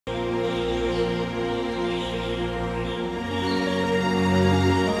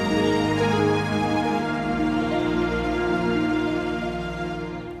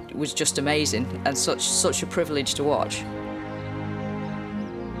was just amazing and such a privilege to watch.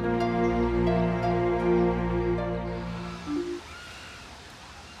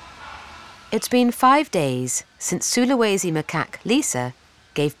 It's been 5 days since Sulawesi macaque Lisa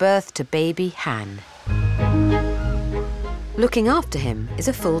gave birth to baby Han. Looking after him is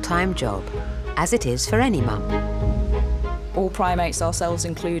a full-time job, as it is for any mum. All primates, ourselves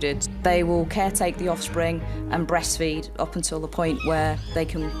included, they will caretake the offspring and breastfeed up until the point where they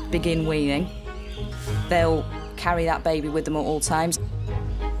can begin weaning. They'll carry that baby with them at all times.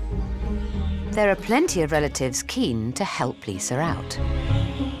 There are plenty of relatives keen to help Lisa out.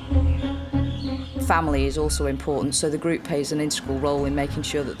 Family is also important, so the group plays an integral role in making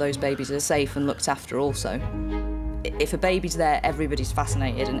sure that those babies are safe and looked after also. If a baby's there, everybody's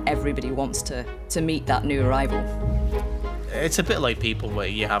fascinated and everybody wants to meet that new arrival. It's a bit like people where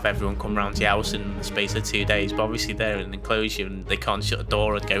you have everyone come round to your house in the space of 2 days, but obviously they're in an enclosure and they can't shut a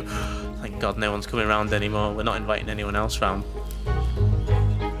door and go, thank God no one's coming round anymore, we're not inviting anyone else round.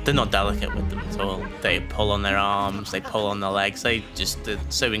 They're not delicate with them at all. They pull on their arms, they pull on their legs, they're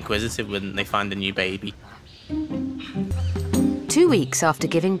so inquisitive when they find a new baby. 2 weeks after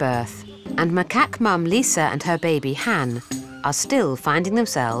giving birth, and macaque mum Lisa and her baby Han are still finding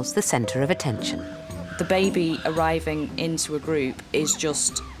themselves the centre of attention. The baby arriving into a group is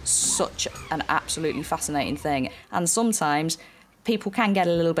just such an absolutely fascinating thing, and sometimes people can get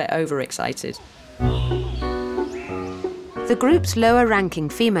a little bit overexcited. The group's lower-ranking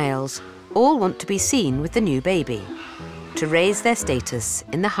females all want to be seen with the new baby, to raise their status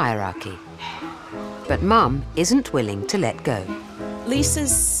in the hierarchy. But Mum isn't willing to let go.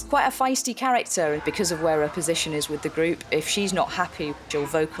 Lisa's quite a feisty character because of where her position is with the group. If she's not happy, she'll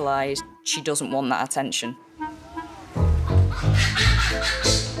vocalise. She doesn't want that attention.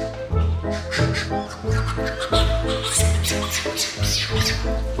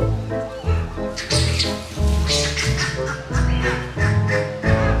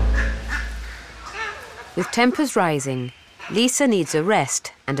 With tempers rising, Lisa needs a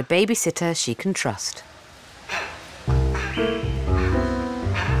rest and a babysitter she can trust.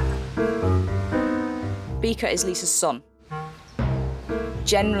 Beaker is Lisa's son.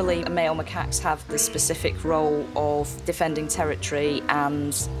 Generally, male macaques have the specific role of defending territory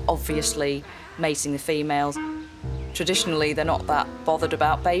and obviously mating the females. Traditionally, they're not that bothered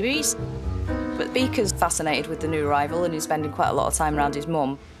about babies, but Beaker's fascinated with the new arrival and is spending quite a lot of time around his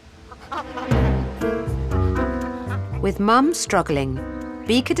mum. With Mum struggling,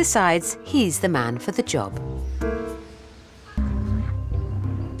 Beaker decides he's the man for the job.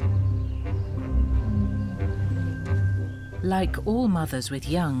 Like all mothers with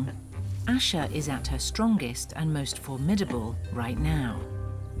young, Asha is at her strongest and most formidable right now.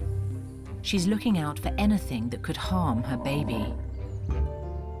 She's looking out for anything that could harm her baby,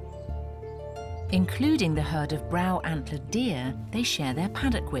 including the herd of brow-antlered deer they share their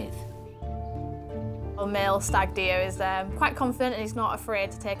paddock with. A male stag deer is quite confident and he's not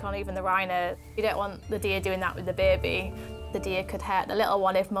afraid to take on even the rhino. You don't want the deer doing that with the baby. The deer could hurt the little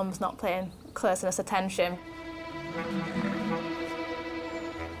one if mum's not paying close enough attention.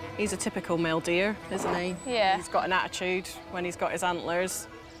 He's a typical male deer, isn't he? Yeah. He's got an attitude when he's got his antlers.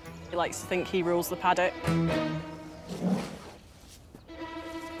 He likes to think he rules the paddock.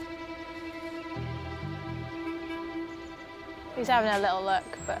 He's having a little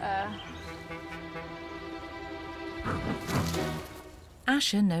look, but...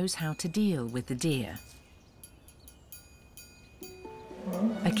 Asha knows how to deal with the deer.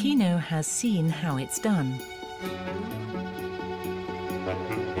 Aquino has seen how it's done.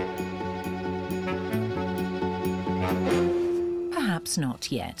 Perhaps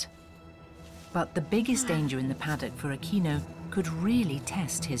not yet. But the biggest danger in the paddock for Aquino could really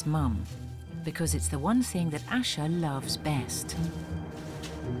test his mum, because it's the one thing that Asha loves best: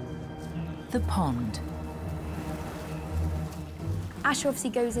 the pond. Asha obviously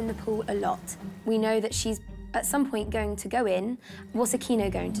goes in the pool a lot. We know that she's at some point going to go in. What's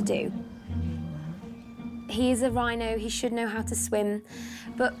Aquino going to do? He is a rhino, he should know how to swim,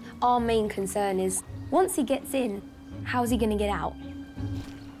 but our main concern is, once he gets in, how's he going to get out?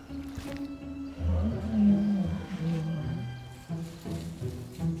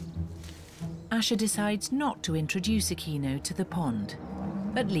 Asha decides not to introduce Aquino to the pond,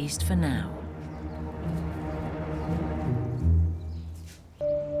 at least for now.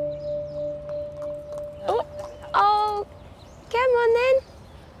 Oh, come on then.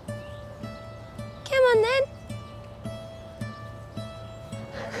 Come on then.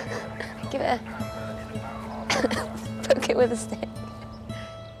 Give it a poke it with a stick.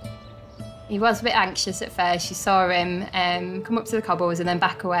 He was a bit anxious at first. You saw him come up to the cobbles and then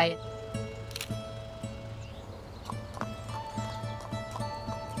back away.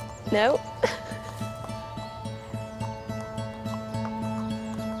 No.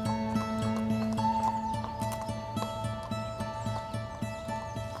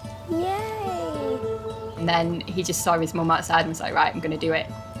 Yay! And then he just saw his mum outside and was like, right, I'm going to do it.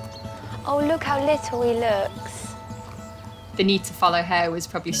 Oh, look how little he looks. The need to follow her was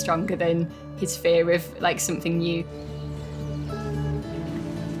probably stronger than his fear of like something new.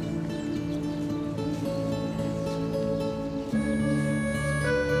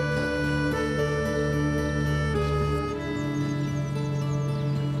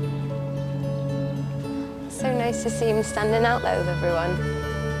 So nice to see him standing out there with everyone.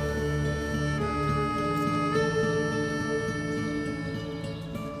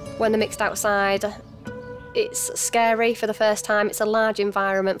 When they're mixed outside, it's scary for the first time. It's a large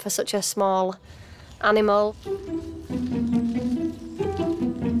environment for such a small animal.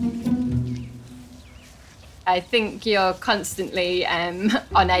 I think you're constantly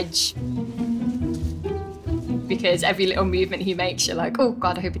on edge because every little movement he makes, you're like, oh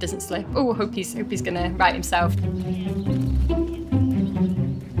God, I hope he doesn't slip. Oh, I hope he's gonna right himself.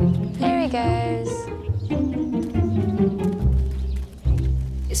 There he goes.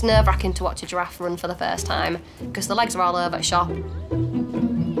 It's nerve-wracking to watch a giraffe run for the first time because the legs are all over the shop.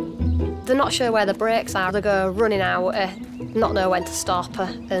 They're not sure where the brakes are. They go running out, not know when to stop,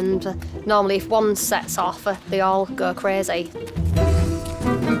 and normally if one sets off, they all go crazy.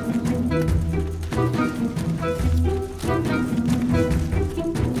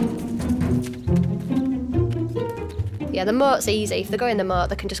 Yeah, the moat's easy. If they go in the moat,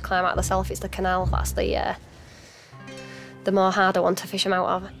 they can just climb out themselves. It's the canal, that's the more harder one to fish them out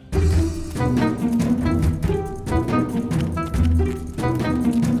of.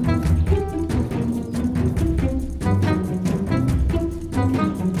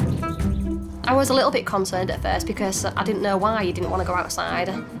 I was a little bit concerned at first because I didn't know why he didn't want to go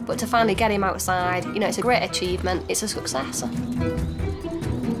outside, but to finally get him outside, you know, it's a great achievement, it's a success.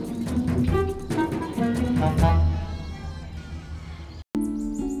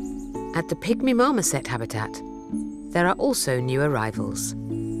 At the pygmy marmoset habitat, there are also new arrivals.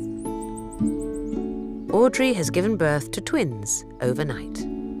 Audrey has given birth to twins overnight.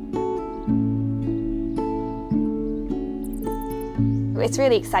 It's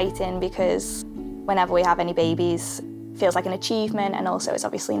really exciting because whenever we have any babies, it feels like an achievement, and also it's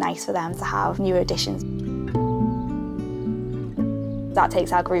obviously nice for them to have new additions. That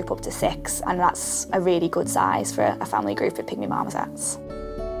takes our group up to 6, and that's a really good size for a family group of pygmy marmosets.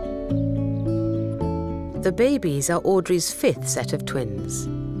 The babies are Audrey's 5th set of twins.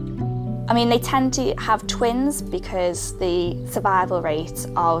 I mean, they tend to have twins because the survival rate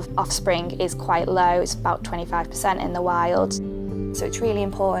of offspring is quite low. It's about 25% in the wild. So it's really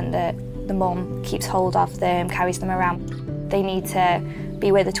important that the mum keeps hold of them, carries them around. They need to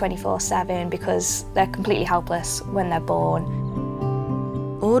be with her 24/7 because they're completely helpless when they're born.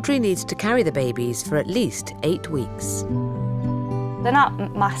 Audrey needs to carry the babies for at least 8 weeks. They're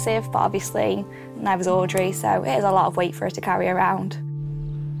not massive, but obviously neither's Audrey, so it is a lot of weight for her to carry around.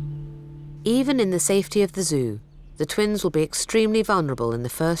 Even in the safety of the zoo, the twins will be extremely vulnerable in the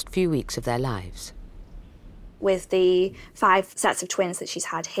first few weeks of their lives. With the 5 sets of twins that she's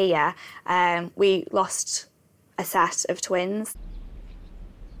had here, we lost a set of twins.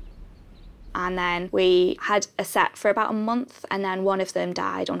 And then we had a set for about a month, and then one of them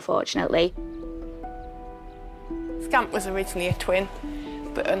died, unfortunately. Scamp was originally a twin,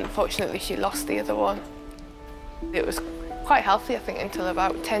 but unfortunately she lost the other one. It was quite healthy, I think, until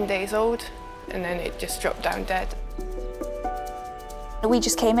about 10 days old, and then it just dropped down dead. We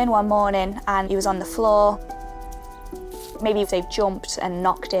just came in one morning and he was on the floor. Maybe if they've jumped and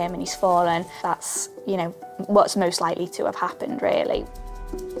knocked him and he's fallen, that's, you know, what's most likely to have happened, really.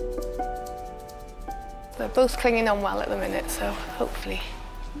 They're both clinging on well at the minute, so hopefully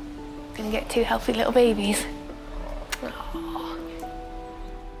we're going to get 2 healthy little babies. Aww.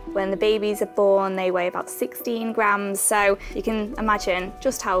 When the babies are born, they weigh about 16 grams, so you can imagine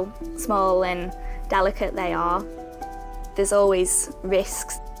just how small and delicate they are. There's always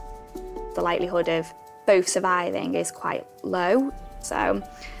risks. The likelihood of both surviving is quite low, so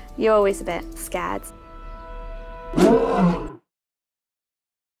you're always a bit scared.